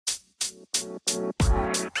Alright,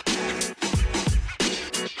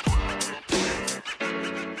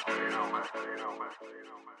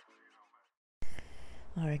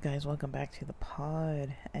 guys, welcome back to the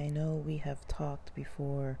pod. I know we have talked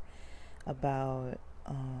before about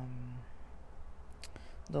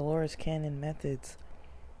Dolores Cannon methods.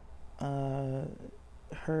 Her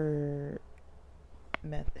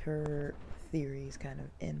her theories kind of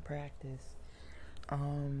in practice.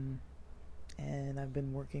 And I've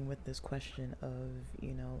been working with this question of,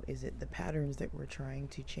 is it the patterns that we're trying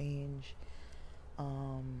to change?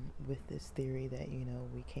 With this theory that,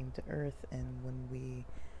 we came to Earth, and when we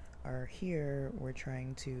are here, we're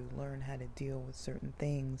trying to learn how to deal with certain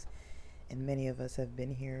things, and many of us have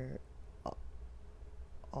been here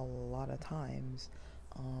a lot of times.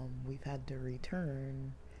 We've had to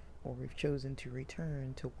return, or we've chosen to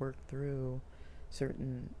return to work through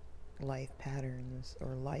certain life patterns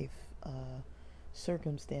or life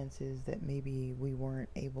circumstances that maybe we weren't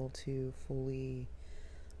able to fully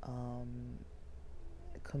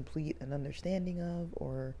complete an understanding of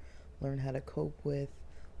or learn how to cope with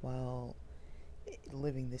while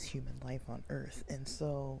living this human life on Earth. And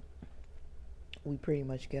so we pretty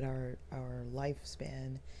much get our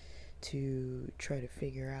lifespan to try to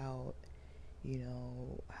figure out,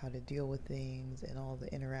 how to deal with things, and all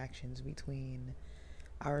the interactions between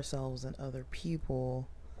ourselves and other people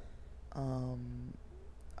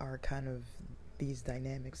are kind of these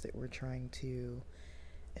dynamics that we're trying to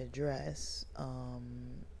address.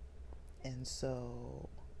 And so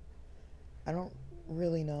I don't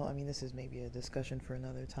really know. I mean, this is maybe a discussion for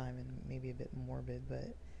another time and maybe a bit morbid,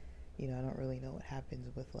 but I don't really know what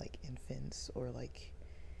happens with like infants or like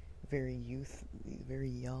very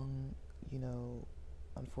young,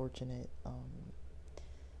 unfortunate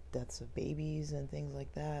deaths of babies and things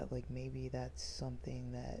like that. Like, maybe that's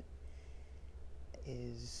something that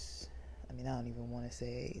is, I don't even want to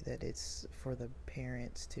say that it's for the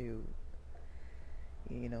parents to,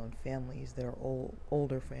 and families that are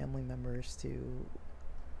older family members to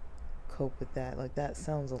cope with that. Like, that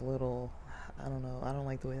sounds a little, I don't know, I don't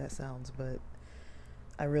like the way that sounds, but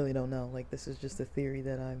I really don't know. Like, this is just a theory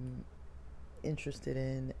that I'm interested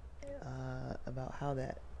in, about how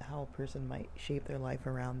a person might shape their life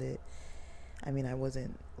around it. I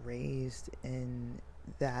wasn't raised in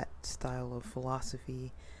that style of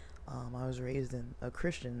philosophy. I was raised in a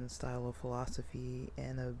Christian style of philosophy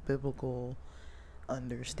and a biblical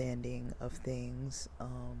understanding of things.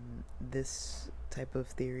 This type of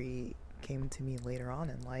theory came to me later on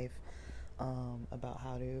in life, about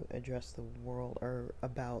how to address the world, or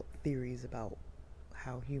about theories about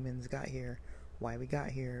how humans got here, why we got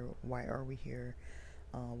here, why are we here,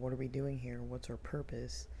 what are we doing here, what's our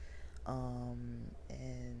purpose.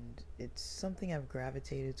 And it's something I've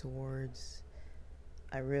gravitated towards.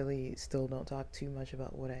 I really still don't talk too much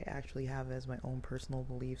about what I actually have as my own personal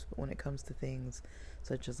beliefs, but when it comes to things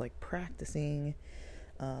such as like practicing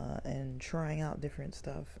and trying out different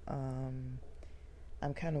stuff, I'm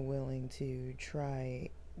kind of willing to try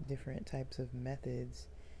different types of methods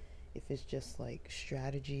if it's just like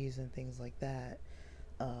strategies and things like that.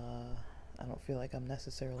 I don't feel like I'm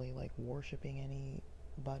necessarily like worshiping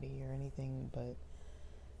anybody or anything, but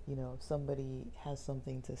if somebody has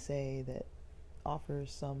something to say that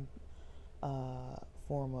offers some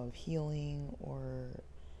form of healing or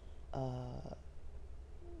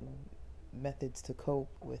methods to cope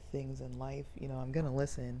with things in life, I'm gonna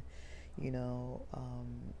listen. you know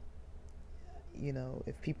um,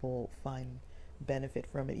 if people find benefit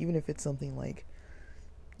from it, even if it's something like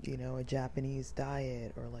a Japanese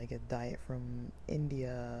diet, or like a diet from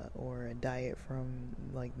India, or a diet from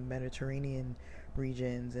like Mediterranean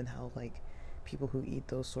regions, and how like people who eat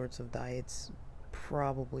those sorts of diets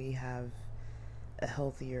probably have a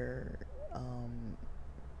healthier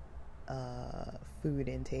food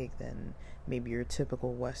intake than maybe your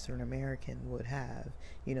typical Western American would have.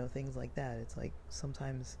 Things like that. It's like,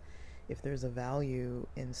 sometimes if there's a value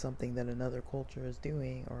in something that another culture is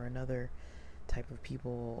doing, or another type of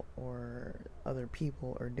people or other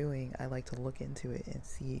people are doing, I like to look into it and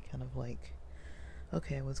see kind of like,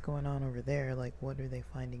 okay, what's going on over there? Like, what are they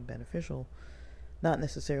finding beneficial? Not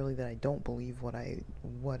necessarily that I don't believe what it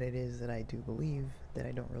is that I do believe, that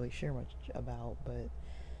I don't really share much about, but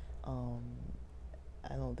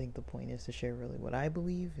I don't think the point is to share really what I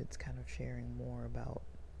believe. It's kind of sharing more about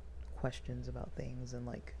questions about things, and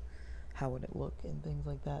like, how would it look and things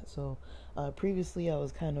like that. So previously I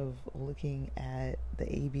was kind of looking at the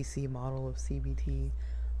ABC model of CBT,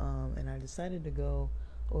 and I decided to go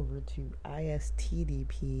over to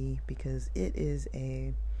ISTDP because it is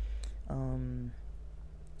a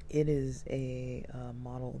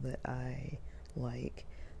model that I like.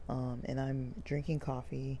 And I'm drinking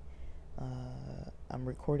coffee. I'm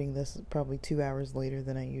recording this probably 2 hours later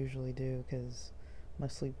than I usually do because my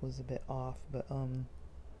sleep was a bit off. But I'm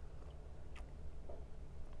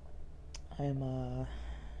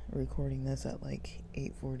recording this at like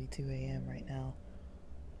 8:42 a.m. right now.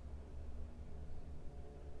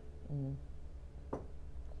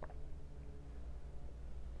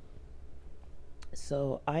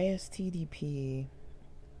 So ISTDP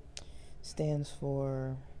stands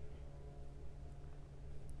for,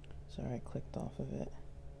 sorry, I clicked off of it.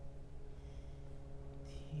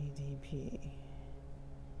 TDP.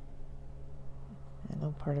 I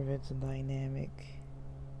know part of it's dynamic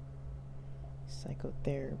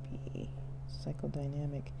psychotherapy.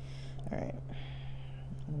 Psychodynamic. Alright.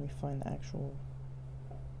 Let me find the actual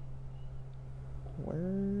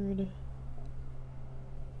word.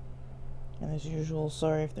 And as usual,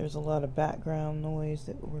 sorry if there's a lot of background noise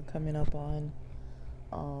that we're coming up on.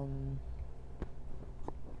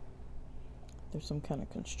 There's some kind of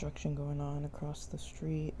construction going on across the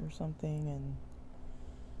street or something, and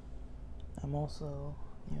I'm also,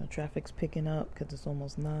 traffic's picking up because it's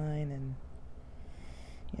almost 9, and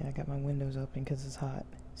I got my windows open because it's hot.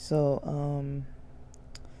 So,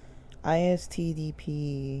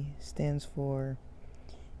 ISTDP stands for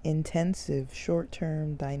Intensive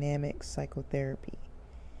Short-Term Dynamic Psychotherapy.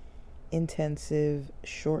 Intensive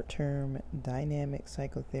Short-Term Dynamic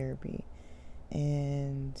Psychotherapy.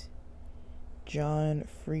 And John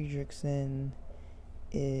Friedrickson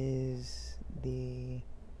is the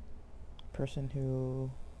person who,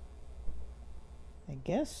 I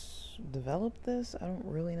guess, developed this. I don't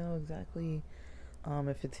really know exactly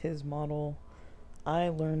if it's his model. I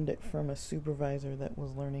learned it from a supervisor that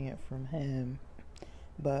was learning it from him.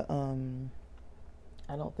 But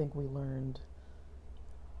I don't think we learned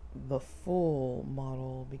the full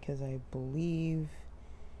model because I believe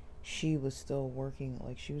she was still working,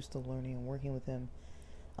 like she was still learning and working with him.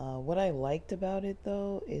 What I liked about it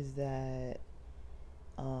though is that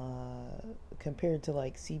compared to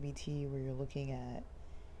like CBT where you're looking at,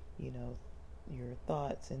 your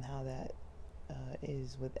thoughts and how that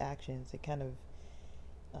is with actions, it kind of,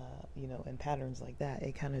 in patterns like that,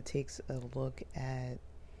 it kind of takes a look at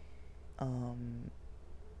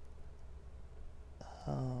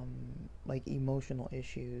like emotional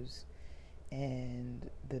issues and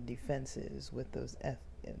the defenses with those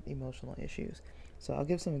emotional issues. So I'll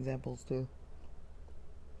give some examples too.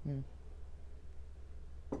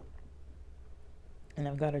 And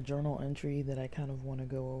I've got a journal entry that I kind of want to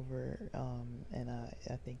go over, and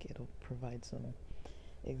I think it'll provide some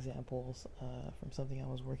examples from something I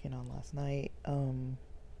was working on last night.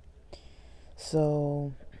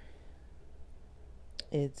 So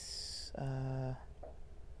it's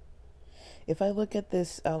if I look at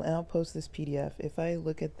this, I'll post this PDF. If I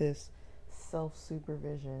look at this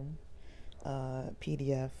self-supervision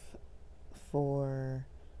PDF for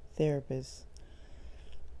therapists,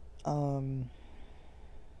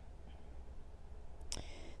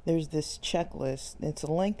 there's this checklist. It's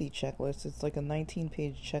a lengthy checklist. It's like a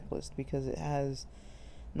 19-page checklist because it has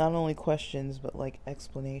not only questions but like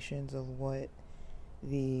explanations of what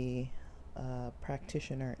the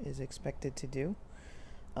practitioner is expected to do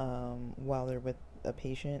while they're with a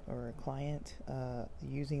patient or a client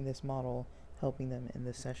using this model, helping them in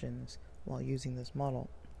the sessions while using this model.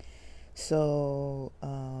 So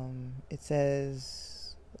it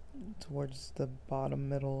says towards the bottom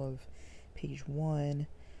middle of page 1,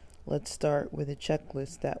 let's start with a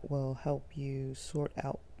checklist that will help you sort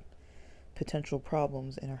out potential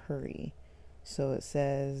problems in a hurry. So it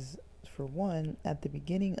says, for one, at the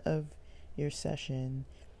beginning of your session,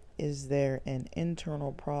 is there an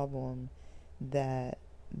internal problem that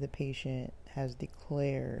the patient has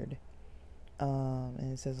declared?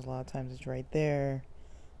 And it says a lot of times it's right there.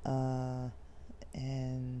 And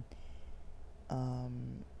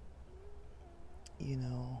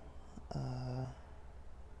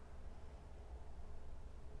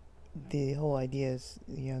the whole idea is,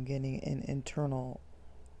 getting an internal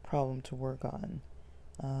problem to work on.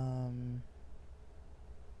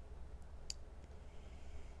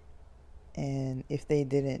 And if they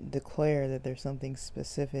didn't declare that there's something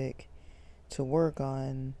specific to work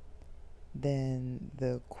on, then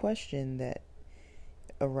the question that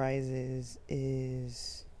arises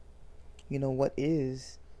is, what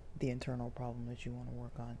is the internal problem that you want to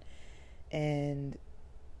work on? And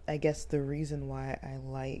I guess the reason why I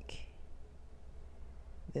like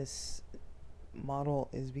this model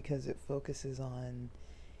is because it focuses on,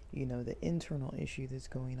 the internal issue that's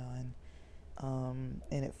going on,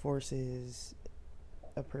 and it forces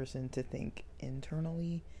a person to think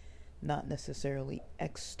internally, not necessarily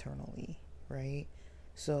externally, right?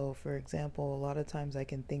 So, for example, a lot of times I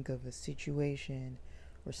can think of a situation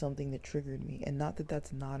or something that triggered me, and not that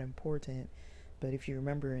that's not important, but if you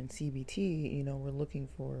remember in CBT, we're looking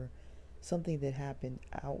for something that happened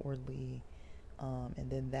outwardly, and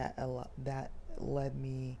then that led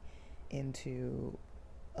me into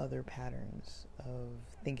other patterns of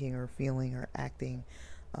thinking or feeling or acting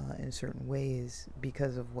in certain ways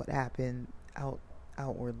because of what happened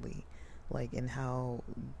outwardly, like in how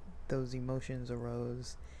those emotions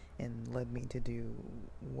arose and led me to do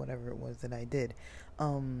whatever it was that I did.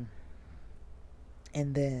 And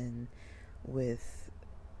then with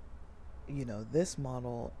this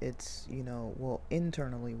model, it's well,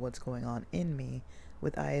 internally what's going on in me.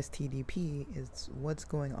 With ISTDP, it's what's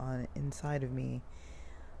going on inside of me,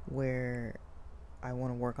 where I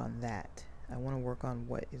want to work on that. I want to work on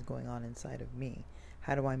what is going on inside of me.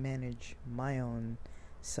 How do I manage my own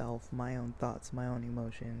self, my own thoughts, my own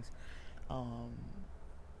emotions?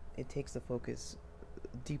 It takes the focus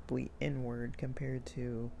deeply inward compared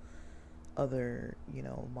to other,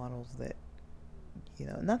 models that,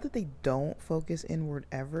 not that they don't focus inward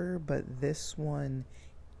ever, but this one,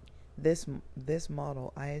 this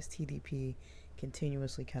model, ISTDP,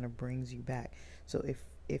 continuously kind of brings you back. So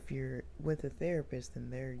if you're with a therapist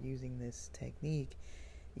and they're using this technique,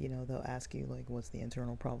 they'll ask you, like, what's the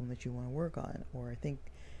internal problem that you want to work on? Or I think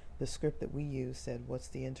the script that we used said, what's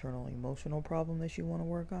the internal emotional problem that you want to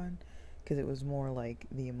work on? Because it was more like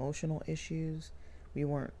the emotional issues. We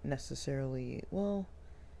weren't necessarily, well,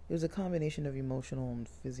 it was a combination of emotional and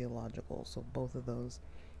physiological, so both of those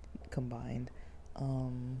combined.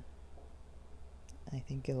 I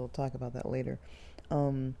think it'll talk about that later.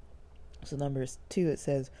 So number 2, it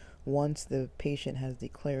says, once the patient has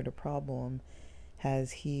declared a problem,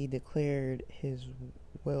 has he declared his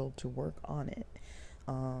will to work on it?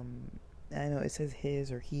 I know it says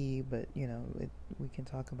his or he, but we can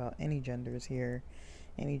talk about any genders here,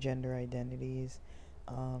 any gender identities.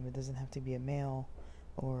 It doesn't have to be a male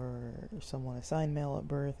or someone assigned male at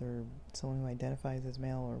birth or someone who identifies as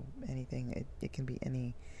male or anything. It can be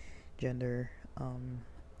any gender,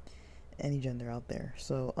 out there.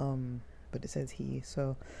 So, but it says he.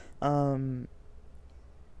 So,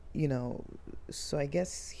 so I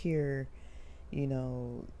guess here,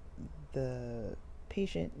 the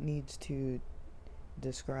patient needs to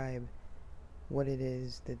describe what it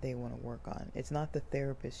is that they want to work on. It's not the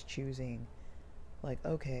therapist choosing, like,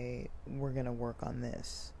 okay, we're going to work on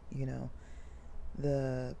this.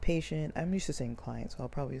 The patient, I'm used to saying client, so I'll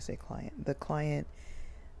probably say client. The client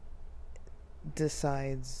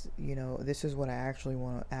decides, this is what I actually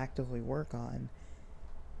want to actively work on,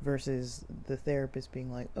 versus the therapist being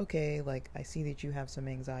like, okay, like, I see that you have some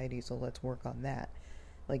anxiety, so let's work on that.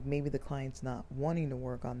 Like, maybe the client's not wanting to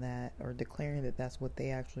work on that or declaring that that's what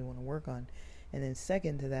they actually want to work on. And then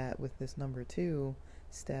second to that, with this number 2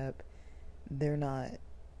 step, they're not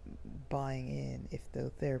buying in if the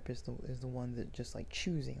therapist is the one that just, like,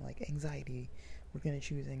 choosing, like, anxiety, we're going to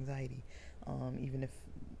choose anxiety. Even if,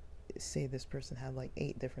 say, this person had like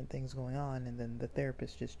 8 different things going on, and then the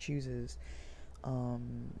therapist just chooses.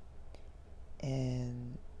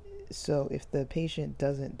 And so if the patient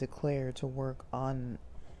doesn't declare to work on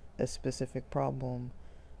a specific problem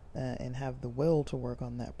and have the will to work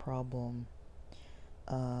on that problem,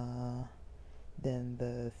 then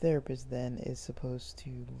the therapist then is supposed to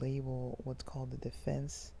label what's called the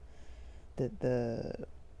defense that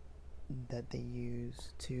they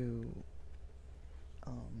use to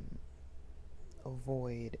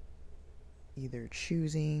avoid either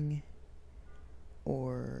choosing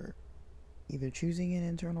an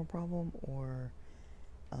internal problem or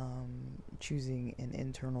choosing an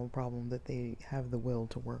internal problem that they have the will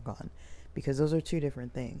to work on, because those are 2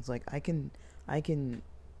 different things. Like, I can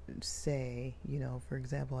say, for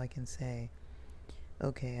example, I can say,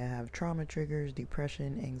 okay, I have trauma triggers,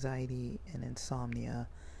 depression, anxiety, and insomnia,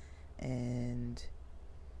 and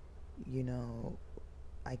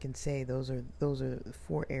I can say those are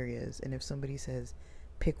 4 areas, and if somebody says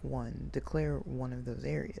pick one, declare one of those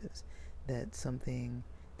areas, that's something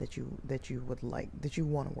that you would like, that you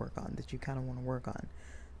want to work on, that you kind of want to work on.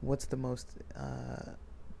 What's the most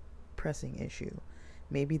pressing issue?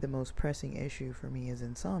 Maybe the most pressing issue for me is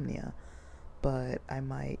insomnia, but I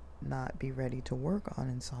might not be ready to work on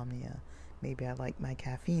insomnia. Maybe I like my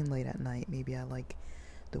caffeine late at night. Maybe I like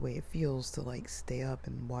the way it feels to, like, stay up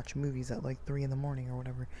and watch movies at like 3 a.m. or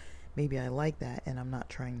whatever. Maybe I like that, and I'm not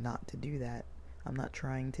trying not to do that. I'm not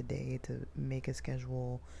trying today to make a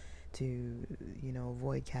schedule to,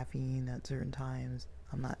 avoid caffeine at certain times.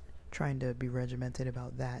 I'm not trying to be regimented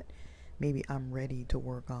about that. maybe I'm ready to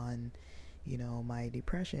work on, my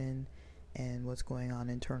depression and what's going on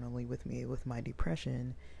internally with me with my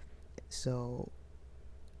depression. So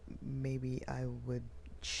maybe I would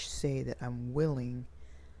say that I'm willing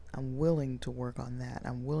to work on that.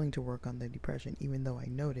 I'm willing to work on the depression, even though I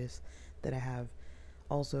notice that I have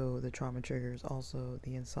also the trauma triggers, also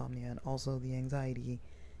the insomnia, and also the anxiety,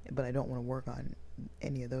 but I don't want to work on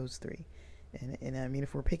any of those three. And I mean,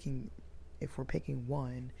 if we're picking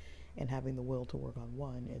one and having the will to work on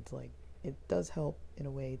one, it's like it does help in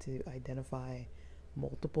a way to identify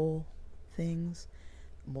multiple things,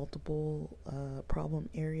 multiple problem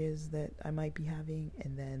areas that I might be having,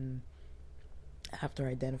 and then after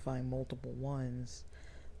identifying multiple ones,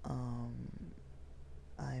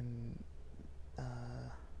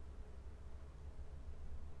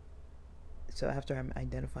 so after I'm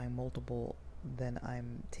identifying multiple, then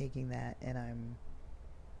I'm taking that and I'm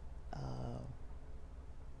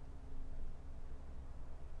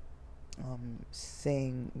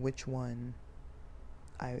saying which one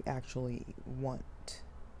I actually want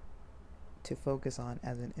to focus on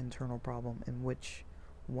as an internal problem, and which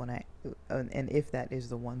one and if that is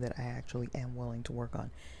the one that I actually am willing to work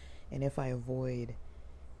on. And if I avoid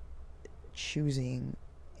choosing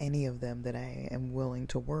any of them that I am willing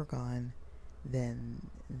to work on, then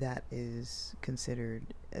that is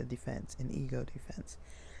considered a defense, an ego defense.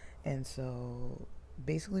 And so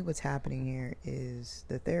basically what's happening here is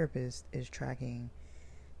the therapist is tracking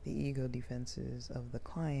the ego defenses of the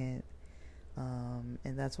client.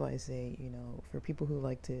 And that's why I say, for people who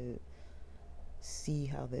like to see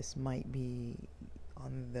how this might be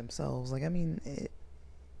on themselves, like, I mean,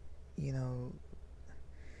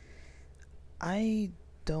 I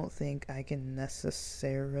don't think I can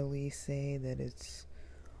necessarily say that it's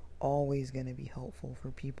always going to be helpful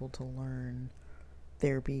for people to learn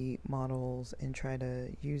therapy models and try to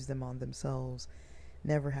use them on themselves.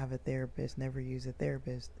 Never have a therapist, never use a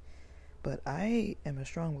therapist. But I am a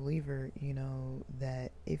strong believer,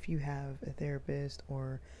 that if you have a therapist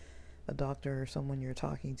or a doctor or someone you're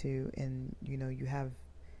talking to, and, you have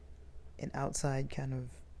an outside kind of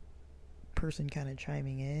person kind of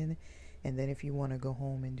chiming in, and then if you want to go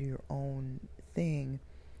home and do your own thing,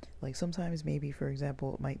 like sometimes maybe, for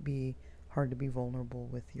example, it might be hard to be vulnerable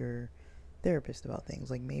with your therapist about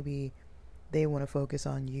things. Like maybe they want to focus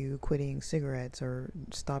on you quitting cigarettes or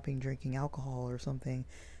stopping drinking alcohol or something,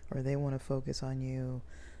 or they want to focus on you,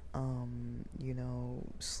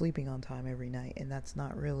 sleeping on time every night, and that's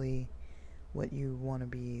not really what you want to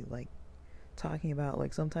be like talking about.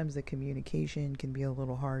 Like sometimes the communication can be a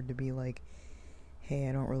little hard to be like, hey,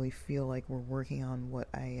 I don't really feel like we're working on what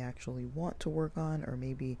I actually want to work on, or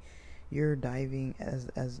maybe you're diving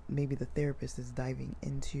as maybe the therapist is diving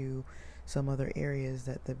into some other areas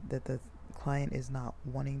that the client is not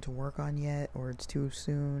wanting to work on yet, or it's too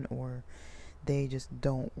soon, or they just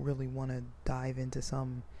don't really want to dive into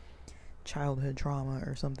some childhood trauma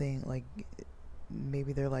or something. Like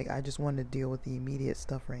maybe they're like, I just want to deal with the immediate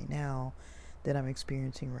stuff right now that I'm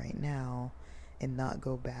experiencing right now and not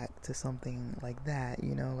go back to something like that,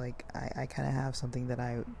 like I kind of have something that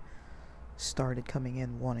I started coming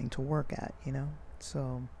in wanting to work at,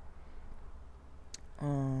 so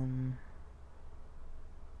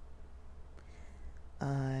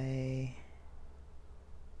I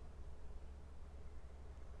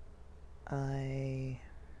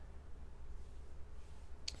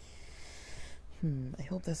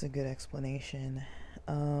hope that's a good explanation.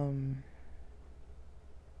 So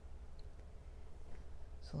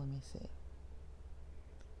let me see.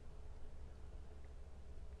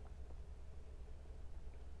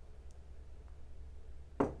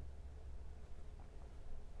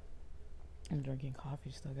 I'm drinking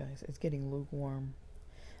coffee still, guys. It's getting lukewarm.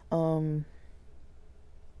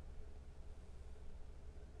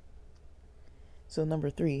 So number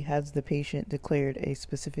 3, has the patient declared a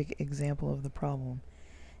specific example of the problem?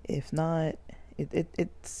 If not, it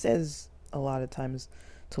says a lot of times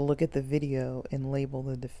to look at the video and label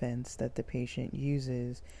the defense that the patient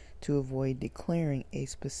uses to avoid declaring a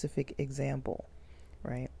specific example,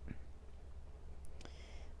 right?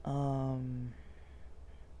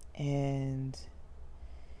 And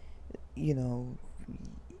you're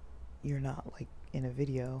not like in a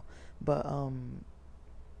video, but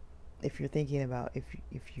if you're thinking about if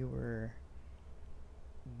you were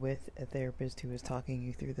with a therapist who is talking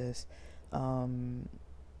you through this,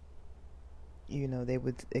 they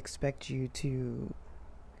would expect you to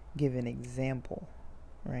give an example,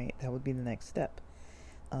 right? That would be the next step.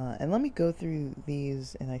 And let me go through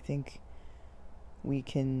these, and I think we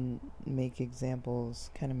can make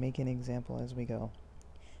examples, kind of make an example as we go,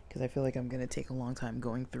 because I feel like I'm going to take a long time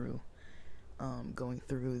going through going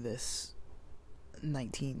through this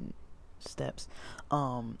 19 steps.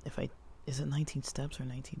 If I Is it 19 steps or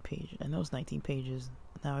 19 pages? I know it's 19 pages.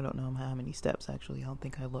 Now I don't know how many steps actually. I don't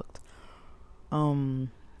think I looked.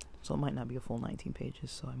 So it might not be a full 19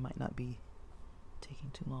 pages, so I might not be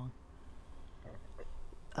taking too long.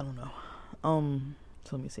 I don't know.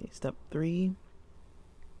 So let me see. Step 3.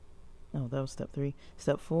 Oh, that was step 3.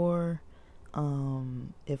 Step 4.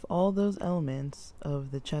 If all those elements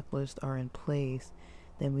of the checklist are in place,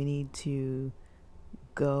 then we need to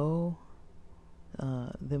go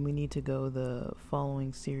the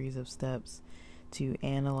following series of steps to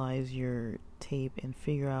analyze your tape and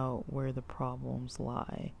figure out where the problems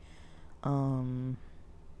lie. And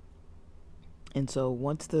so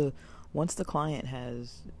once the client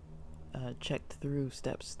has checked through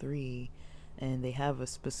steps 3 and they have a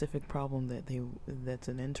specific problem that's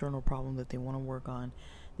an internal problem that they want to work on,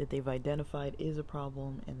 that they've identified is a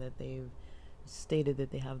problem, and that they've stated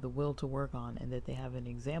that they have the will to work on, and that they have an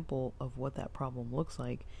example of what that problem looks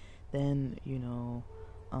like, then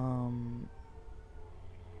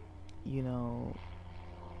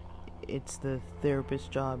it's the therapist's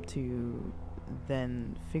job to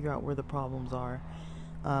then figure out where the problems are.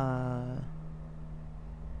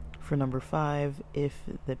 For number 5, if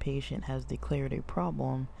the patient has declared a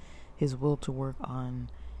problem, his will to work on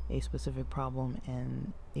a specific problem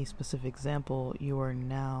and a specific example, you are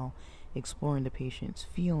now exploring the patient's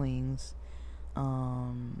feelings,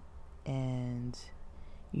 and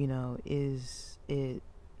is it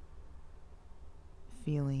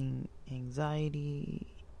feeling anxiety?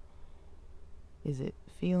 Is it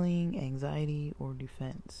feeling anxiety or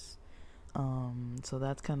defense? So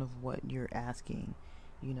that's kind of what you're asking.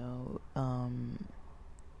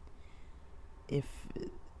 If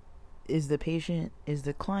is the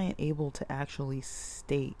client able to actually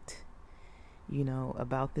state,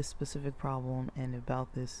 about this specific problem and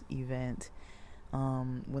about this event,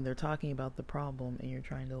 when they're talking about the problem and you're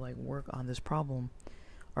trying to work on this problem,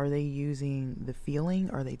 are they using the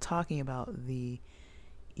feeling? Are they talking about the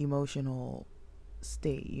emotional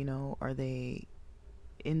state? Are they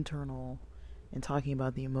internal and talking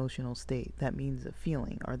about the emotional state? That means a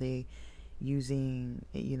feeling. Are they using,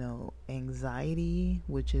 anxiety,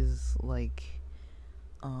 which is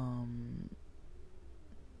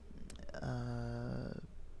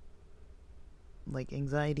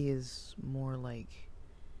anxiety is more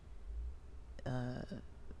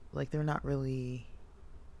they're not really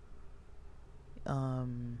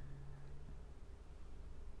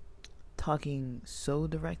talking so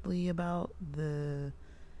directly about the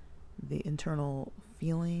internal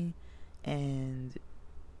feeling, and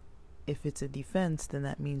if it's a defense, then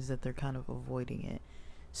that means that they're kind of avoiding it.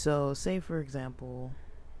 So say for example,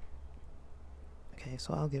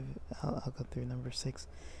 so I'll go through number 6.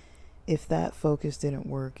 If that focus didn't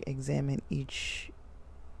work, examine each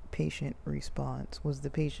patient response. Was the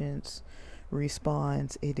patient's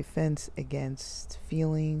response a defense against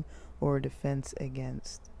feeling or a defense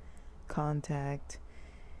against contact,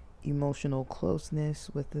 emotional closeness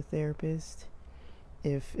with the therapist?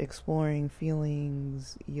 If exploring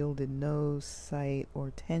feelings yielded no sight or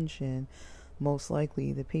tension, most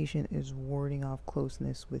likely the patient is warding off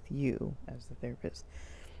closeness with you as the therapist.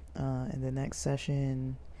 In the next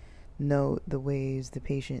session, note the ways the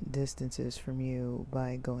patient distances from you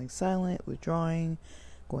by going silent, withdrawing,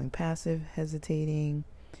 going passive, hesitating,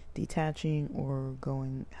 detaching, or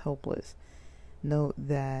going helpless. Note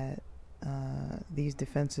that these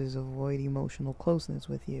defenses avoid emotional closeness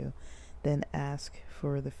with you. Then ask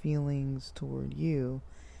for the feelings toward you.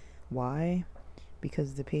 Why?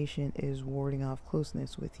 Because the patient is warding off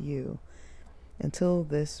closeness with you. Until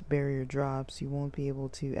this barrier drops, you won't be able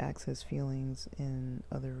to access feelings in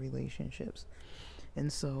other relationships.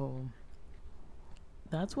 And so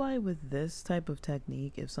that's why with this type of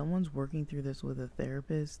technique, if someone's working through this with a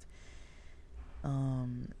therapist,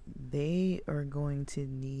 they are going to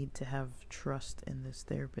need to have trust in this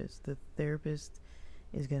therapist. The therapist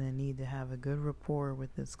is going to need to have a good rapport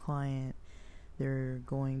with this client. They're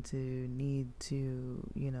going to need to,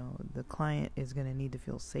 the client is going to need to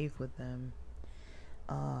feel safe with them.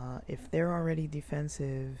 If they're already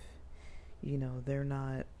defensive, they're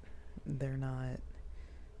not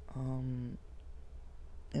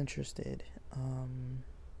interested.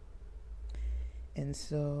 And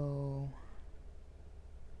so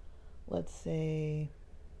let's say,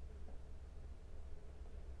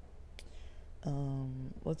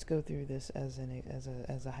 let's go through this as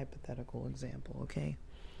a hypothetical example, okay?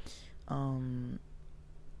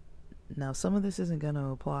 Now, some of this isn't going to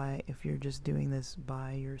apply if you're just doing this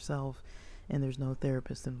by yourself and there's no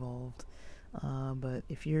therapist involved. But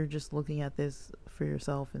if you're just looking at this for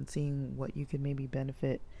yourself and seeing what you could maybe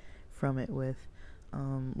benefit from it with,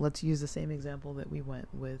 let's use the same example that we went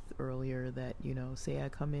with earlier, that, say I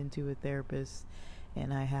come into a therapist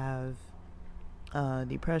and I have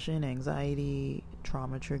depression, anxiety,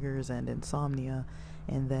 trauma triggers, and insomnia.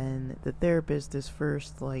 And then the therapist is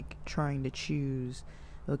first like trying to choose,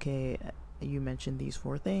 okay, you mentioned these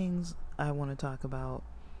four things. I want to talk about,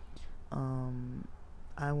 um,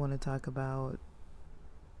 I want to talk about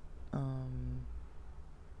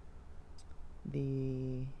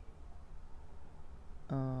the,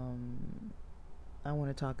 I want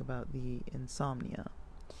to talk about the insomnia.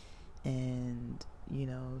 And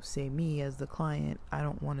say me as the client, I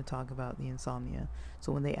don't want to talk about the insomnia.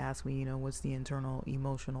 So when they ask me, what's the internal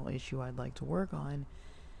emotional issue I'd like to work on,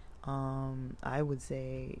 I would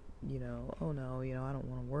say, oh no, I don't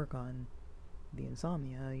want to work on the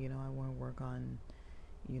insomnia. I want to work on,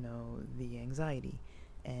 the anxiety.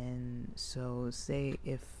 And so say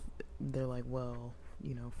if they're like, well,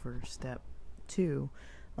 for step 2,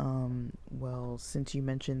 well, since you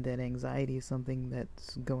mentioned that anxiety is something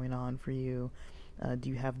that's going on for you, do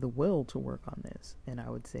you have the will to work on this? And I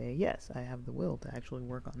would say, yes, I have the will to actually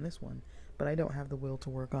work on this one, but I don't have the will to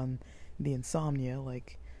work on the insomnia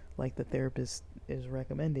like the therapist is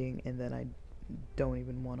recommending. And then I don't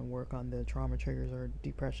even want to work on the trauma triggers or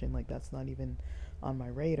depression. Like, that's not even on my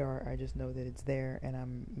radar. I just know that it's there, and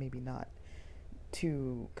I'm maybe not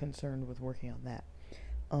too concerned with working on that.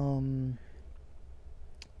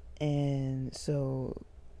 And so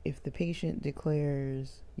if the patient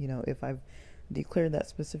declares, if I've declared that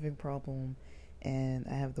specific problem and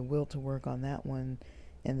I have the will to work on that one,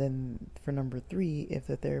 and then for number 3, if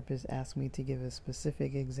the therapist asks me to give a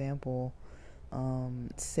specific example,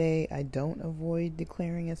 say I don't avoid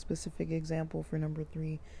declaring a specific example for number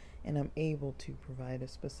 3, and I'm able to provide a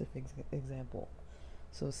specific example.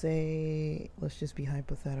 So say, let's just be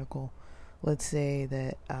hypothetical. Let's say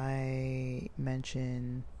that I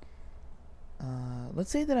mention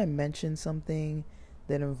something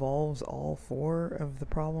that involves all 4 of the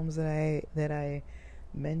problems that I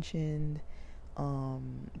mentioned,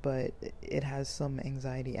 but it has some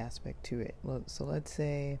anxiety aspect to it. So let's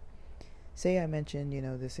say I mentioned,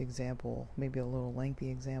 this example, maybe a little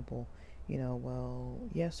lengthy example. Well,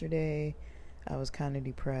 yesterday I was kind of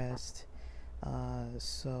depressed,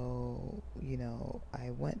 so I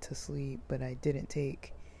went to sleep, but I didn't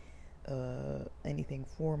take anything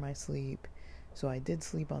for my sleep. So I did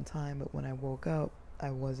sleep on time, but when I woke up, I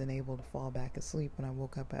wasn't able to fall back asleep when I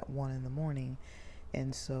woke up at 1 in the morning.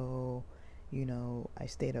 And so, I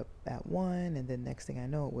stayed up at 1, and then next thing I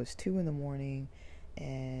know, it was 2 in the morning,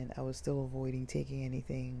 and I was still avoiding taking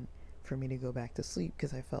anything for me to go back to sleep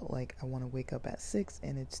because I felt like I want to wake up at 6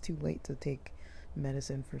 and it's too late to take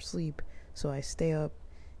medicine for sleep. So I stay up,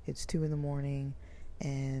 it's 2 in the morning,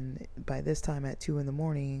 and by this time at 2 in the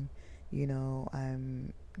morning,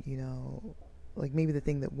 I'm, like, maybe the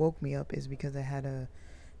thing that woke me up is because I had a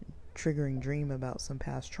triggering dream about some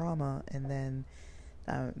past trauma, and then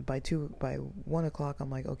by 1 o'clock I'm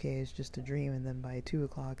like, okay, it's just a dream. And then by 2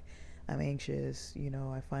 o'clock I'm anxious.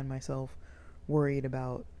 I find myself worried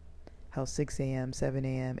about how 6 a.m., 7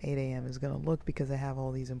 a.m., 8 a.m. is going to look because I have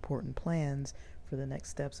all these important plans for the next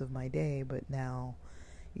steps of my day. But now,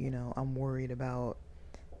 I'm worried about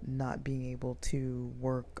not being able to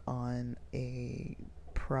work on a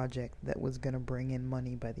project that was going to bring in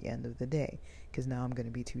money by the end of the day, because now I'm going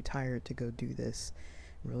to be too tired to go do this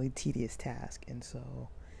really tedious task. And so,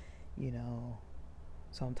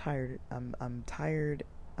 so I'm tired. I'm tired.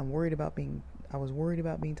 I was worried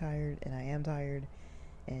about being tired, and I am tired.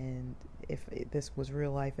 And if this was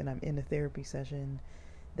real life and I'm in a therapy session,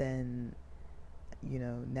 then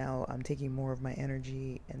now I'm taking more of my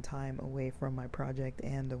energy and time away from my project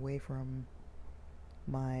and away from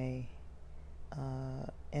my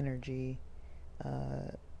energy,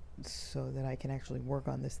 so that I can actually work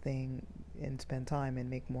on this thing and spend time and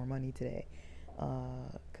make more money today,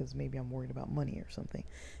 because maybe I'm worried about money or something.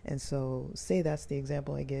 And so say that's the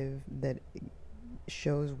example I give that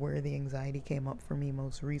shows where the anxiety came up for me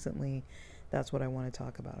most recently. That's what I want to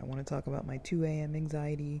talk about. I want to talk about my 2 a.m.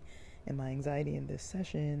 anxiety and my anxiety in this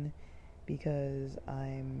session, because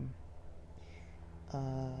I'm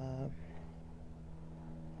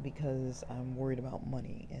worried about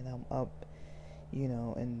money, and I'm up,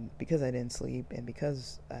 and because I didn't sleep, and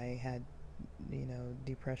because I had,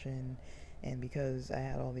 depression, and because I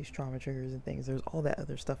had all these trauma triggers and things. There's all that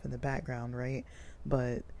other stuff in the background, right?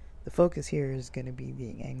 But the focus here is going to be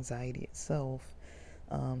the anxiety itself.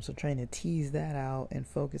 So trying to tease that out and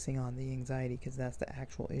focusing on the anxiety, because that's the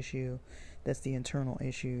actual issue, that's the internal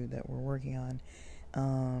issue that we're working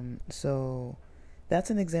on. So that's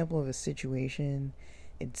an example of a situation.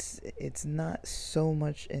 It's not so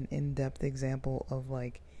much an in-depth example of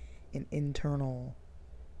like an internal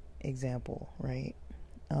example, right?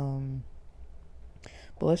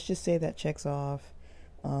 But let's just say that checks off.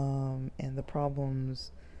 And the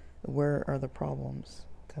problems, where are the problems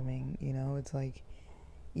coming? It's like,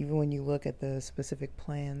 even when you look at the specific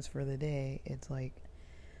plans for the day, it's like,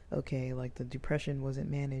 okay, like the depression wasn't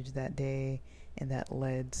managed that day, and that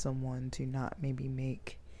led someone to not maybe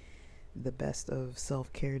make the best of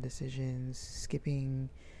self-care decisions, skipping,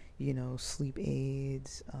 sleep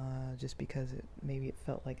aids, just because maybe it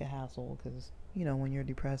felt like a hassle. Because, when you're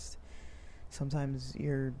depressed, sometimes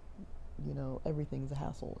everything's a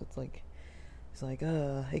hassle. It's like,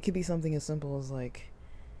 it could be something as simple as like,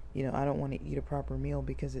 I don't want to eat a proper meal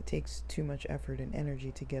because it takes too much effort and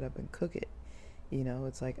energy to get up and cook it.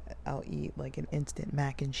 It's like I'll eat like an instant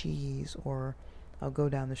mac and cheese, or I'll go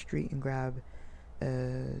down the street and grab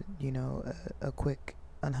a quick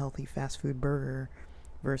unhealthy fast food burger,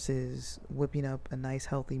 versus whipping up a nice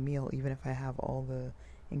healthy meal, even if I have all the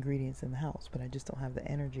ingredients in the house, but I just don't have the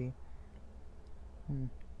energy.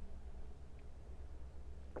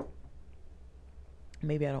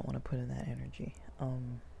 Maybe I don't want to put in that energy.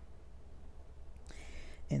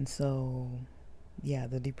 And so, yeah,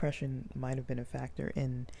 the depression might have been a factor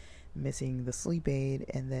in missing the sleep aid,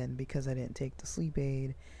 and then because I didn't take the sleep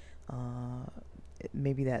aid,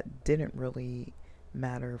 maybe that didn't really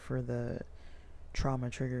matter for the trauma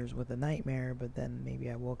triggers with the nightmare, but then maybe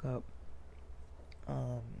I woke up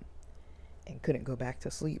and couldn't go back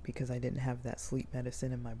to sleep because I didn't have that sleep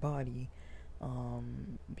medicine in my body,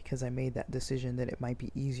 because I made that decision that it might be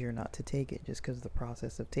easier not to take it, just because the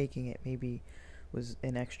process of taking it maybe was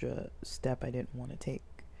an extra step I didn't want to take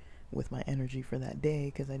with my energy for that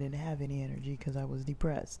day, because I didn't have any energy because I was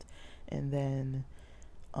depressed. And then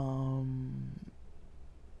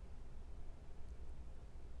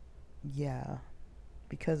yeah,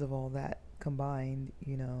 because of all that combined,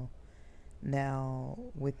 now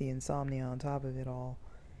with the insomnia on top of it all,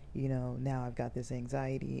 now I've got this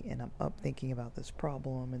anxiety, and I'm up thinking about this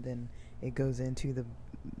problem, and then it goes into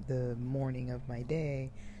the morning of my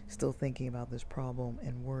day still thinking about this problem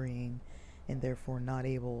and worrying, and therefore not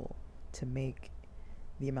able to make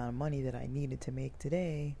the amount of money that I needed to make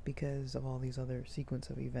today because of all these other sequence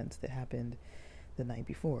of events that happened the night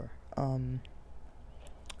before.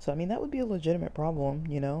 So, I mean, that would be a legitimate problem,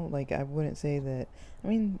 Like, I wouldn't say that... I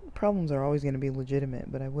mean, problems are always going to be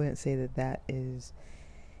legitimate, but I wouldn't say that that is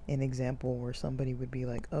an example where somebody would be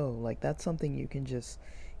like, oh, like, that's something you can just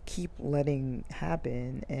keep letting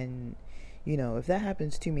happen. And, if that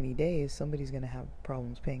happens too many days, somebody's going to have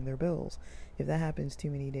problems paying their bills. If that happens too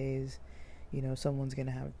many days, someone's going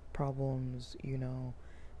to have problems,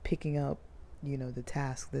 picking up, the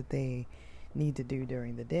task that they need to do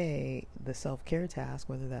during the day, the self-care task,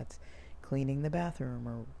 whether that's cleaning the bathroom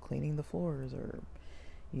or cleaning the floors, or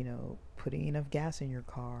putting enough gas in your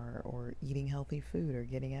car, or eating healthy food, or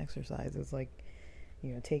getting exercise. It's like,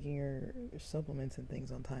 taking your supplements and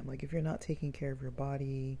things on time. Like, if you're not taking care of your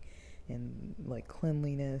body and like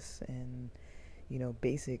cleanliness and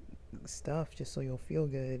basic stuff just so you'll feel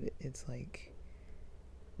good, it's like,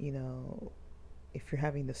 if you're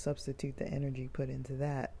having to substitute the energy put into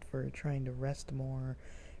that for trying to rest more,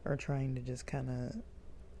 or trying to just kind of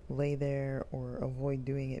lay there or avoid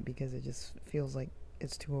doing it because it just feels like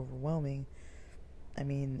it's too overwhelming. I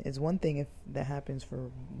mean, it's one thing if that happens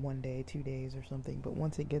for 1 day, 2 days or something, but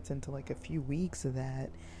once it gets into like a few weeks of that,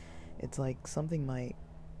 it's like something might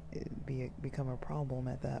become a problem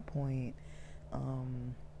at that point.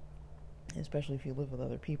 Especially if you live with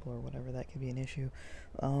other people or whatever, that could be an issue.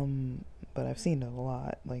 But I've seen it a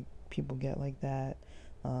lot. Like, people get like that.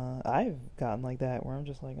 I've gotten like that where I'm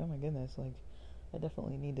just like, oh my goodness, like, I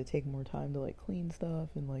definitely need to take more time to like clean stuff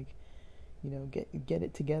and like, get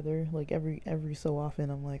it together. Like, every so often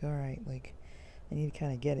I'm like, all right, like, I need to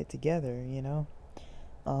kind of get it together,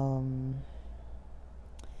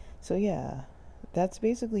 So yeah, that's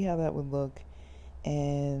basically how that would look.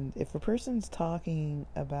 And if a person's talking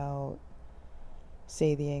about,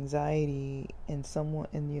 say, the anxiety, and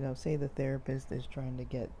say the therapist is trying to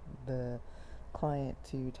get the client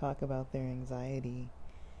to talk about their anxiety,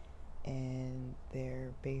 and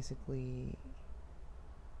they're basically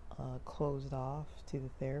closed off to the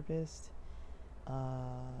therapist.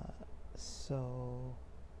 So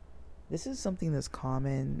this is something that's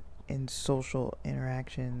common in social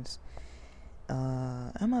interactions.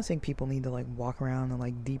 I'm not saying people need to like walk around and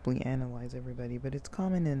like deeply analyze everybody, but it's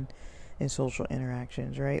common in social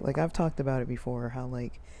interactions, right? Like I've talked about it before, how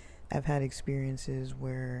like I've had experiences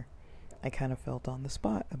where I kind of felt on the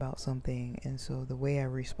spot about something, and so the way I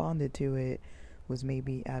responded to it was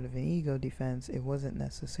maybe out of an ego defense. It wasn't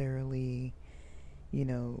necessarily, you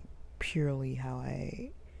know, purely how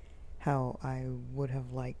I would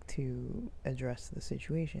have liked to address the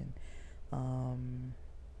situation. Um,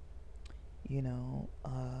 you know,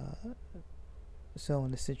 so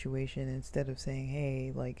in the situation, instead of saying,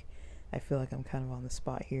 hey, like, I feel like I'm kind of on the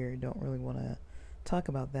spot here, don't really want to talk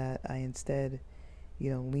about that, I instead,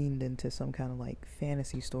 leaned into some kind of like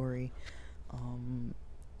fantasy story. Um,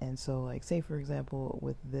 and so, like, say for example,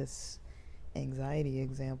 with this anxiety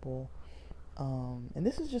example, and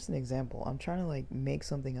this is just an example, I'm trying to like make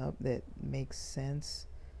something up that makes sense.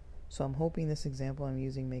 So I'm hoping this example I'm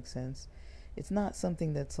using makes sense. It's not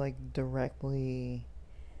something that's like directly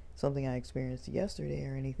something I experienced yesterday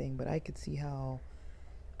or anything, but I could see how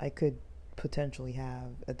I could potentially have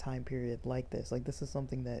a time period like this. Like, this is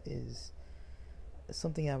something that is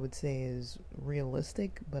something I would say is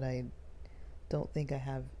realistic, but I don't think I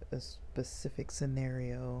have a specific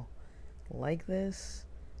scenario like this.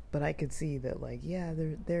 But I could see that, like, yeah,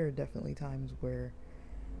 there are definitely times where,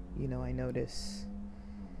 I notice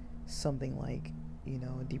something like,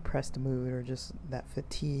 a depressed mood or just that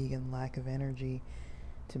fatigue and lack of energy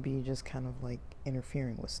to be just kind of like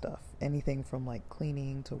interfering with stuff. Anything from like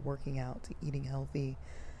cleaning to working out to eating healthy.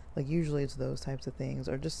 Like, usually it's those types of things,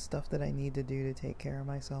 or just stuff that I need to do to take care of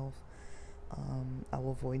myself. I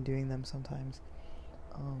will avoid doing them sometimes.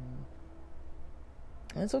 Um,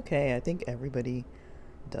 and it's okay. I think everybody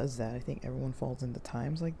does that. I think everyone falls into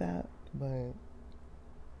times like that. But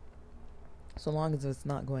so long as it's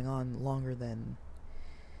not going on longer than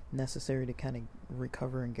necessary to kind of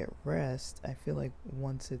recover and get rest, I feel like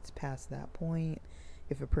once it's past that point,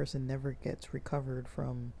 if a person never gets recovered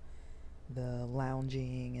from the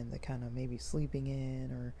lounging and the kind of maybe sleeping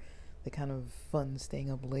in, or the kind of fun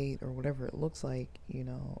staying up late, or whatever it looks like,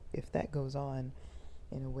 if that goes on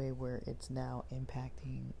in a way where it's now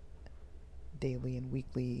impacting daily and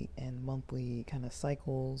weekly and monthly kind of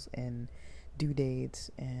cycles and due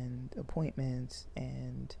dates and appointments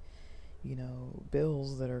and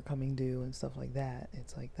bills that are coming due and stuff like that,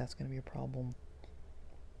 it's like that's going to be a problem.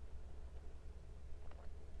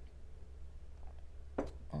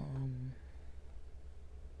 um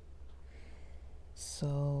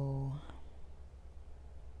so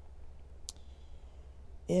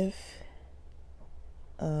if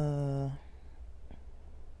uh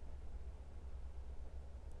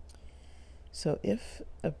so if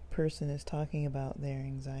a person is talking about their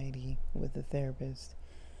anxiety with a therapist,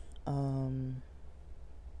 um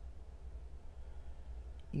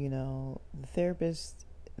the therapist,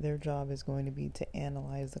 their job is going to be to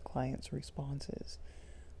analyze the client's responses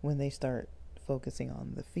when they start focusing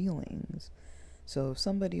on the feelings. So if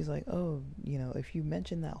somebody's like, oh, if you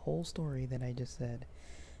mention that whole story that I just said,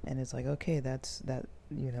 and it's like, okay, that's that,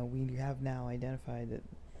 we have now identified that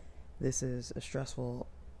this is a stressful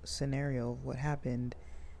scenario of what happened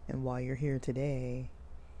and why you're here today,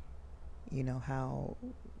 how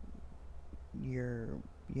you're,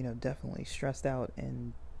 definitely stressed out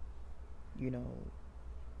and,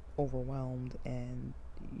 overwhelmed, and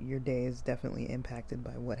your day is definitely impacted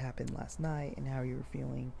by what happened last night and how you were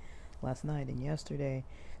feeling last night and yesterday.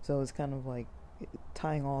 So it's kind of like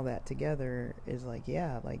tying all that together is like,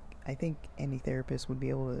 yeah, like I think any therapist would be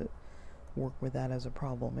able to work with that as a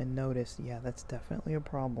problem and notice, yeah, that's definitely a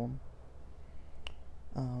problem.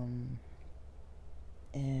 Um,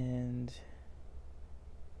 and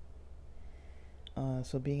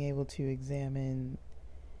so being able to examine,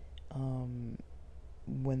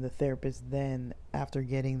 when the therapist then, after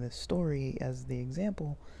getting the story as the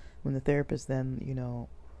example, when the therapist then,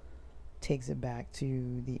 takes it back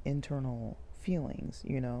to the internal feelings,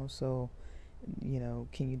 so,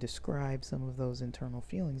 can you describe some of those internal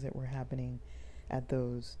feelings that were happening at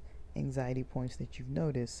those anxiety points that you've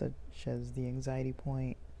noticed, such as the anxiety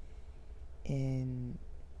point in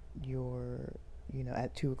your,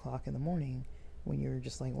 at 2 o'clock in the morning when you're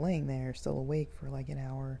just like laying there still awake for like an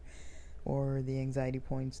hour, or the anxiety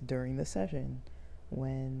points during the session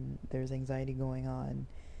when there's anxiety going on,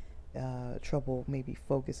 trouble maybe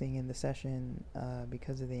focusing in the session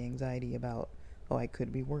because of the anxiety about, oh, I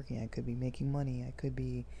could be working, I could be making money, I could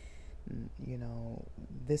be,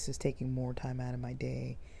 this is taking more time out of my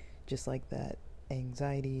day, just like that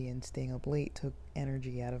anxiety and staying up late took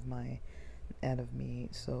energy out of me.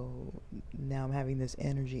 So now I'm having this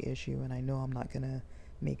energy issue, and I know I'm not gonna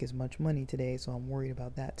make as much money today, so I'm worried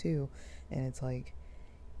about that too. And it's like,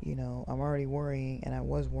 I'm already worrying, and I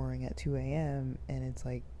was worrying at 2 a.m., and it's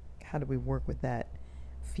like, how do we work with that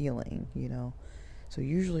feeling? So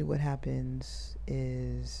usually what happens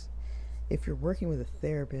is, if you're working with a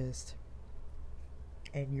therapist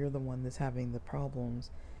and you're the one that's having the problems,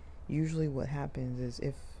 usually what happens is,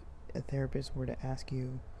 if a therapist were to ask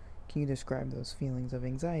you, can you describe those feelings of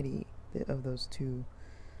anxiety of those two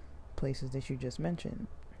places that you just mentioned,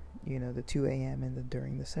 the 2 a.m. and the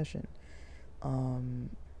during the session. And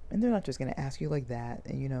they're not just going to ask you like that.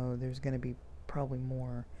 And, there's going to be probably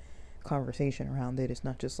more conversation around it. It's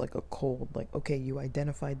not just like a cold, like, okay, you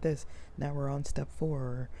identified this, now we're on step 4,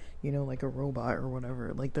 or, like a robot or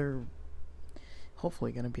whatever. Like, they're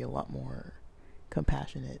hopefully going to be a lot more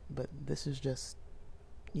compassionate, but this is just,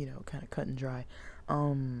 kind of cut and dry.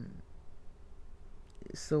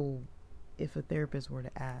 So if a therapist were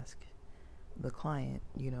to ask the client,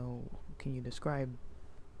 can you describe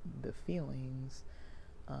the feelings,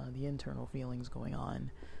 the internal feelings going on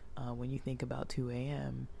when you think about 2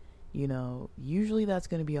 a.m., usually that's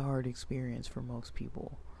going to be a hard experience for most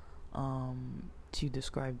people, to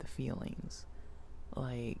describe the feelings.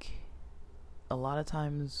 Like, a lot of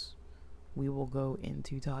times we will go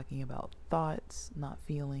into talking about thoughts, not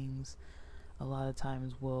feelings. A lot of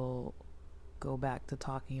times we'll go back to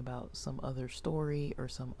talking about some other story or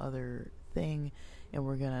some other thing, and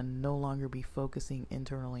we're going to no longer be focusing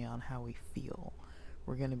internally on how we feel.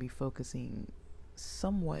 We're going to be focusing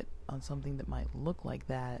somewhat on something that might look like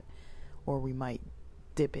that, or we might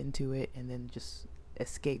dip into it and then just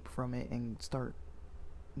escape from it and start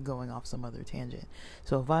going off some other tangent.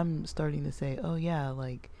 So if I'm starting to say, oh yeah,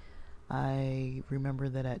 like, I remember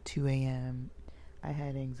that at 2 a.m. I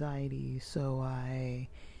had anxiety, so I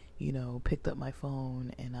picked up my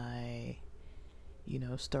phone and I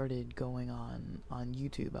started going on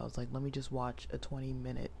YouTube. I was like, let me just watch a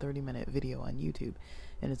 20-minute, 30-minute video on YouTube.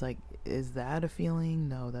 And it's like, is that a feeling?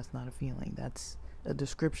 No, that's not a feeling. That's a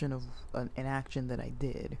description of an action that I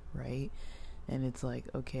did, right? And it's like,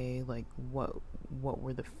 okay, like, what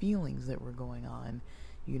were the feelings that were going on,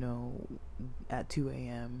 at 2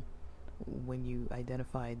 a.m. when you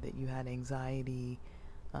identified that you had anxiety?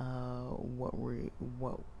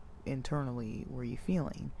 What internally were you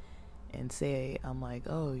feeling? And say I'm like,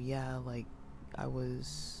 oh yeah, like, I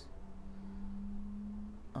was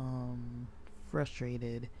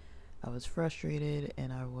frustrated. I was frustrated,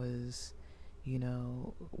 and I was,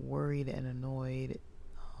 worried and annoyed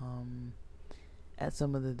at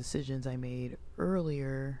some of the decisions I made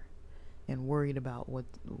earlier, and worried about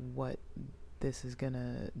what this is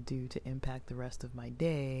gonna do to impact the rest of my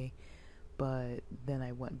day. But then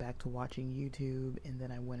I went back to watching YouTube, and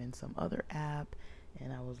then I went in some other app,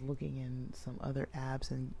 and I was looking in some other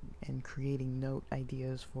apps and creating note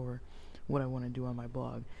ideas for what I want to do on my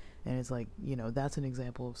blog. And it's like, that's an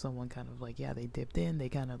example of someone kind of like, yeah, they dipped in, they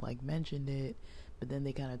kind of like mentioned it, but then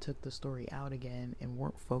they kind of took the story out again and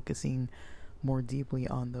weren't focusing more deeply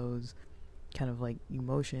on those kind of like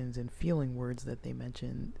emotions and feeling words that they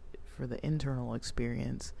mentioned for the internal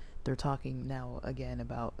experience. They're talking now again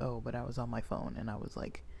about, oh, but I was on my phone and I was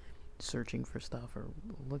like searching for stuff or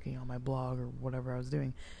looking on my blog or whatever I was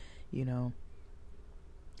doing, and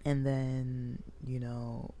then,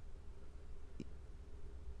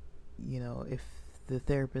 if the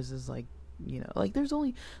therapist is like, like, there's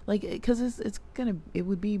only, like, because it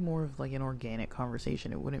would be more of like an organic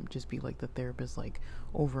conversation. It wouldn't just be like the therapist like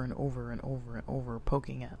over and over and over and over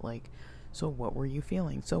poking at like, so what were you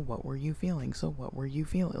feeling? So what were you feeling? So what were you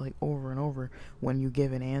feeling? Like, over and over when you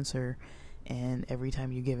give an answer, and every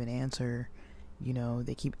time you give an answer,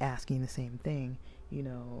 they keep asking the same thing,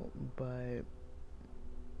 but,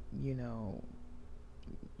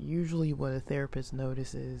 usually what a therapist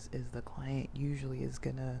notices is the client usually is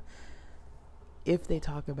gonna, if they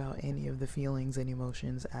talk about any of the feelings and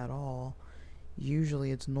emotions at all, usually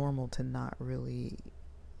it's normal to not really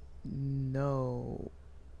know,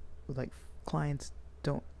 like, therapists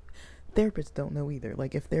don't know either.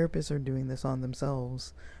 Like, if therapists are doing this on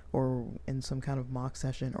themselves or in some kind of mock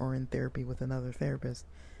session or in therapy with another therapist,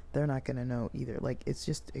 they're not going to know either. Like, it's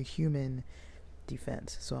just a human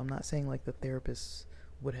defense. So I'm not saying like the therapists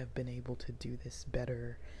would have been able to do this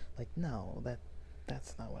better. Like, no,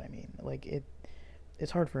 that's not what I mean. Like,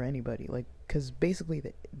 it's hard for anybody, like, because basically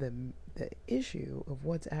the issue of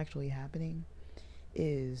what's actually happening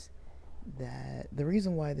is that the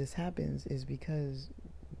reason why this happens is because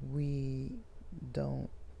we don't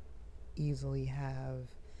easily have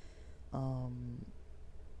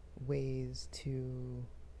ways to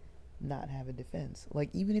not have a defense. Like,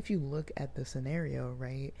 even if you look at the scenario,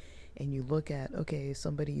 right, and you look at, okay,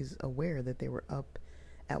 somebody's aware that they were up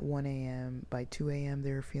at 1 a.m. By 2 a.m.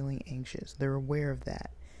 they're feeling anxious. They're aware of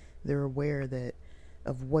that. They're aware that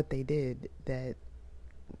of what they did that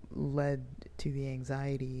led to the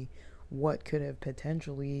anxiety, what could have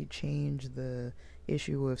potentially changed the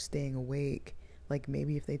issue of staying awake. Like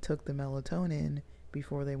maybe if they took the melatonin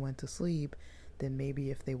before they went to sleep, then maybe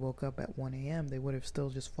if they woke up at 1 a.m. they would have still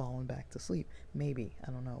just fallen back to sleep. Maybe,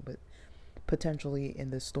 I don't know, but potentially in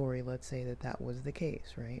this story, let's say that that was the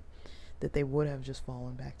case, right? That they would have just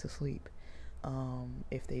fallen back to sleep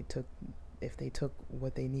if they took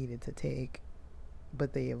what they needed to take,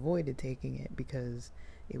 but they avoided taking it because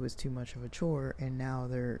it was too much of a chore, and now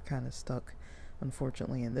they're kind of stuck,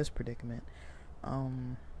 unfortunately, in this predicament.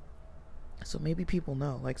 So maybe people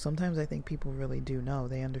know. Like sometimes I think people really do know.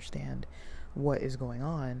 They understand what is going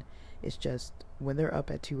on. It's just when they're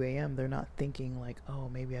up at 2 a.m., they're not thinking like, oh,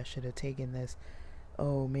 maybe I should have taken this.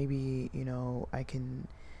 Oh, maybe,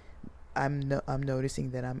 I'm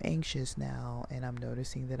noticing that I'm anxious now, and I'm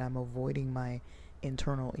noticing that I'm avoiding my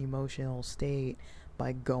internal emotional state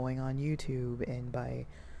by going on YouTube and by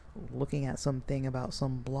looking at something about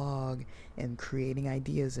some blog and creating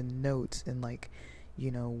ideas and notes and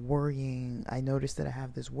worrying. I notice that I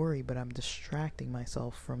have this worry, but I'm distracting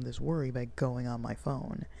myself from this worry by going on my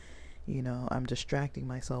phone. I'm distracting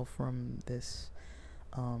myself from this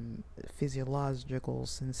physiological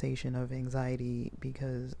sensation of anxiety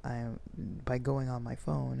because by going on my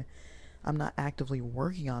phone, I'm not actively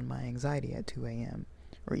working on my anxiety at 2 a.m.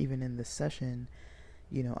 or even in this session.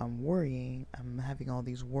 I'm worrying. I'm having all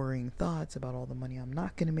these worrying thoughts about all the money I'm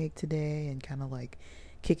not going to make today, and kind of like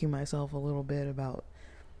kicking myself a little bit about,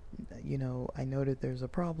 I know that there's a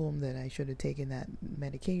problem, that I should have taken that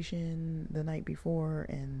medication the night before,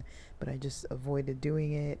 but I just avoided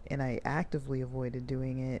doing it, and I actively avoided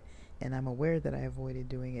doing it, and I'm aware that I avoided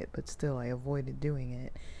doing it, but still I avoided doing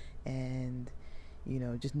it. And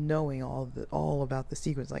just knowing all about the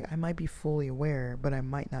sequence. Like I might be fully aware, but I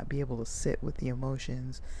might not be able to sit with the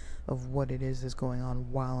emotions of what it is that's going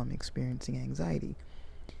on while I'm experiencing anxiety.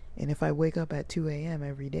 And if I wake up at 2 a.m.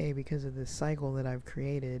 every day because of this cycle that I've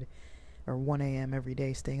created, or 1 a.m. every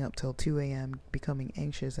day, staying up till 2 a.m., becoming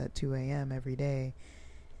anxious at 2 a.m. every day,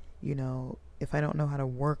 if I don't know how to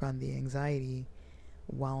work on the anxiety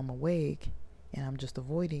while I'm awake, and I'm just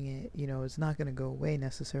avoiding it, it's not going to go away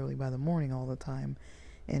necessarily by the morning all the time.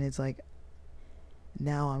 And it's like,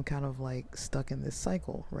 now I'm kind of like stuck in this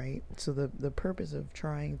cycle, right? So the purpose of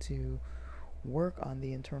trying to work on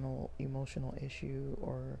the internal emotional issue,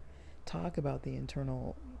 or talk about the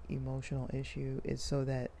internal emotional issue, is so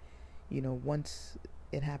that, once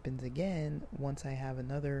it happens again, once I have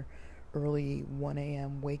another early 1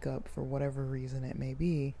 a.m. wake up for whatever reason it may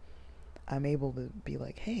be, I'm able to be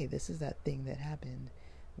like, hey, this is that thing that happened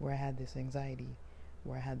where I had this anxiety,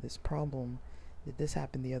 where I had this problem, that this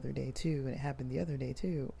happened the other day too, and it happened the other day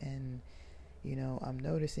too, and I'm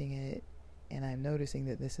noticing it, and I'm noticing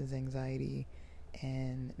that this is anxiety,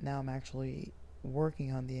 and now I'm actually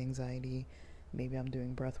working on the anxiety. Maybe I'm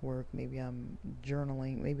doing breath work, maybe I'm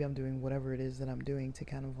journaling, maybe I'm doing whatever it is that I'm doing to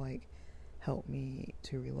kind of like help me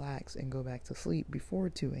to relax and go back to sleep before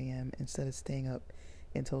 2 a.m. instead of staying up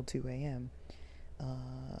until 2 a.m.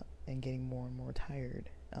 And getting more and more tired,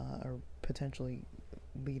 or potentially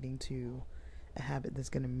leading to a habit that's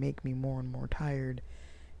going to make me more and more tired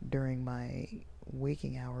during my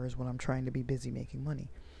waking hours when I'm trying to be busy making money.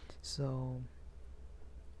 So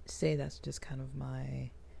say that's just kind of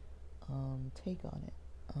my take on it.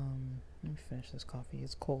 Let me finish this coffee.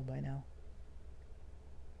 It's cold by now.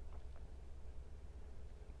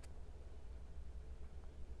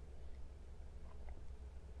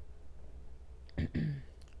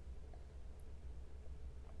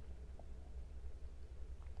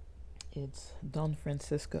 It's Don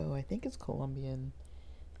Francisco. I think it's Colombian.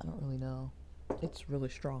 I don't really know. It's really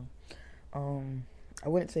strong. I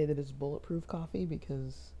wouldn't say that it's bulletproof coffee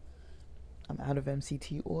because I'm out of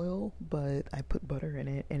MCT oil, but I put butter in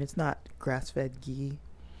it, and it's not grass-fed ghee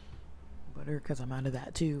butter because I'm out of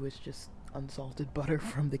that too. It's just unsalted butter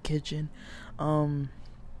from the kitchen. But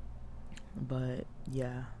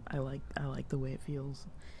yeah, I like the way it feels.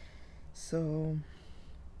 So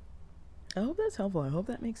I hope that's helpful. I hope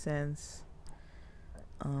that makes sense.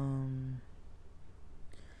 I don't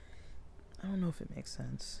know if it makes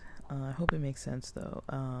sense. I hope it makes sense though.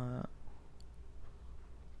 I'm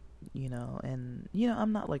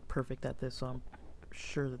not like perfect at this, so I'm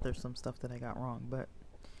sure that there's some stuff that I got wrong, but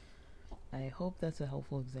I hope that's a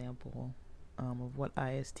helpful example of what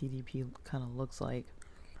ISTDP kind of looks like.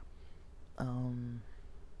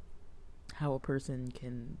 How a person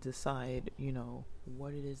can decide,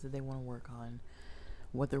 what it is that they want to work on,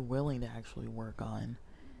 what they're willing to actually work on,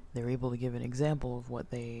 they're able to give an example of what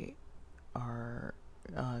they are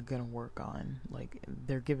gonna work on. Like,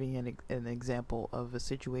 they're giving an example of a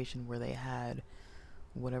situation where they had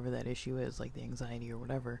whatever that issue is, like the anxiety or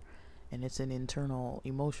whatever, and it's an internal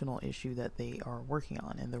emotional issue that they are working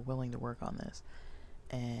on, and they're willing to work on this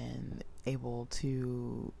and able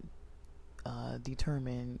to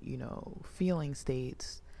determine, feeling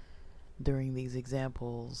states during these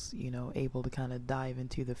examples, able to kind of dive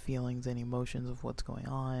into the feelings and emotions of what's going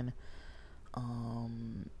on,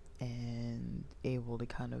 and able to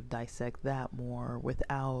kind of dissect that more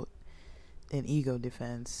without an ego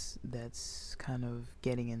defense that's kind of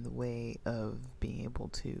getting in the way of being able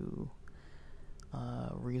to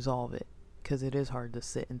resolve it. Because it is hard to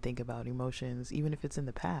sit and think about emotions, even if it's in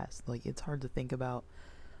the past. Like, it's hard to think about,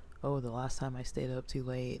 oh, the last time I stayed up too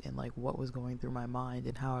late, and like what was going through my mind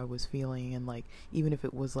and how I was feeling, and like even if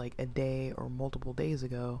it was like a day or multiple days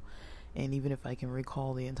ago, and even if I can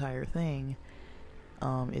recall the entire thing,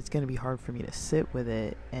 it's going to be hard for me to sit with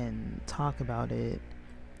it and talk about it,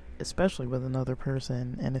 especially with another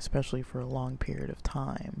person, and especially for a long period of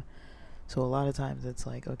time. So a lot of times it's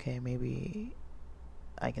like, okay, maybe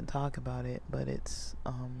I can talk about it, but it's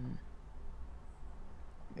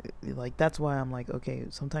like, that's why I'm like, okay,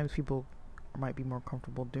 sometimes people might be more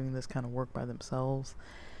comfortable doing this kind of work by themselves,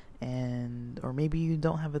 and or maybe you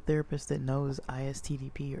don't have a therapist that knows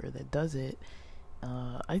ISTDP or that does it.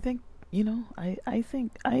 I think,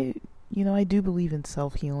 I do believe in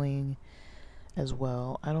self-healing as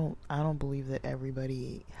well. I don't believe that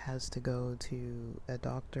everybody has to go to a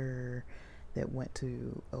doctor that went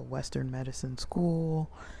to a Western medicine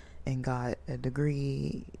school and got a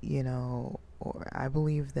degree, or I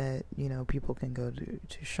believe that, people can go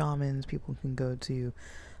to shamans, people can go to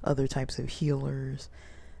other types of healers,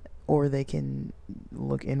 or they can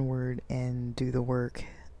look inward and do the work.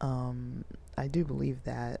 I do believe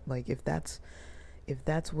that, like, if that's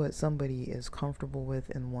what somebody is comfortable with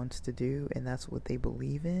and wants to do, and that's what they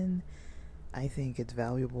believe in, I think it's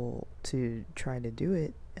valuable to try to do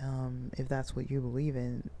it. If that's what you believe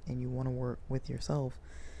in and you want to work with yourself.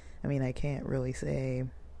 I mean, I can't really say,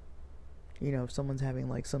 if someone's having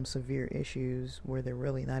like some severe issues where they're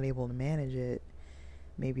really not able to manage it,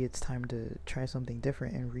 maybe it's time to try something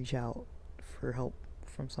different and reach out for help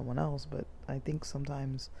from someone else. But I think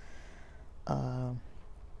sometimes,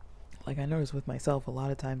 like I notice with myself, a lot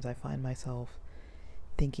of times I find myself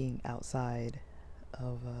thinking outside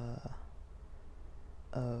of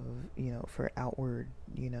for outward,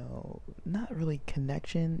 not really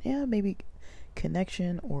connection. Yeah, maybe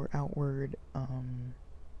connection or outward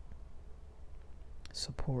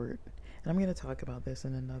support. And I'm going to talk about this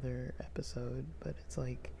in another episode, but it's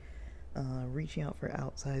like reaching out for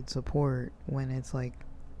outside support when it's like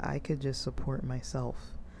I could just support myself,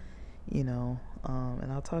 and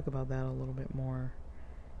I'll talk about that a little bit more.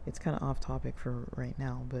 It's kind of off topic for right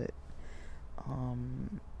now, but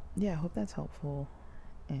yeah, I hope that's helpful.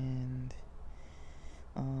 And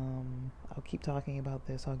I'll keep talking about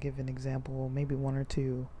this. I'll give an example, maybe one or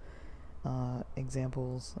two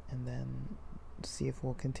examples, and then see if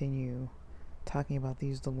we'll continue talking about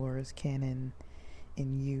these Dolores canon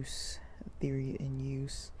in use, theory in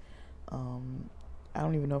use. I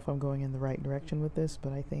don't even know if I'm going in the right direction with this,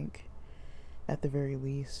 but I think at the very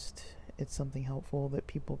least it's something helpful that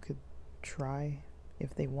people could try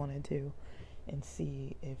if they wanted to, and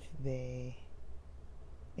see if they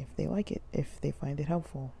like it, if they find it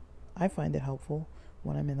helpful. I find it helpful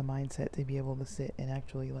when I'm in the mindset to be able to sit and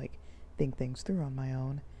actually like think things through on my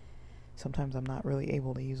own. Sometimes I'm not really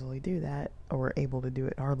able to easily do that, or able to do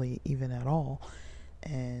it hardly even at all,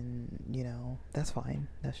 and that's fine.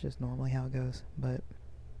 That's just normally how it goes. But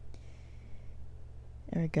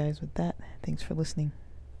alright guys, with that, thanks for listening.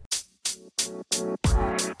 You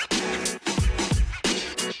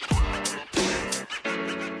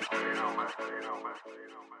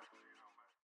know, man.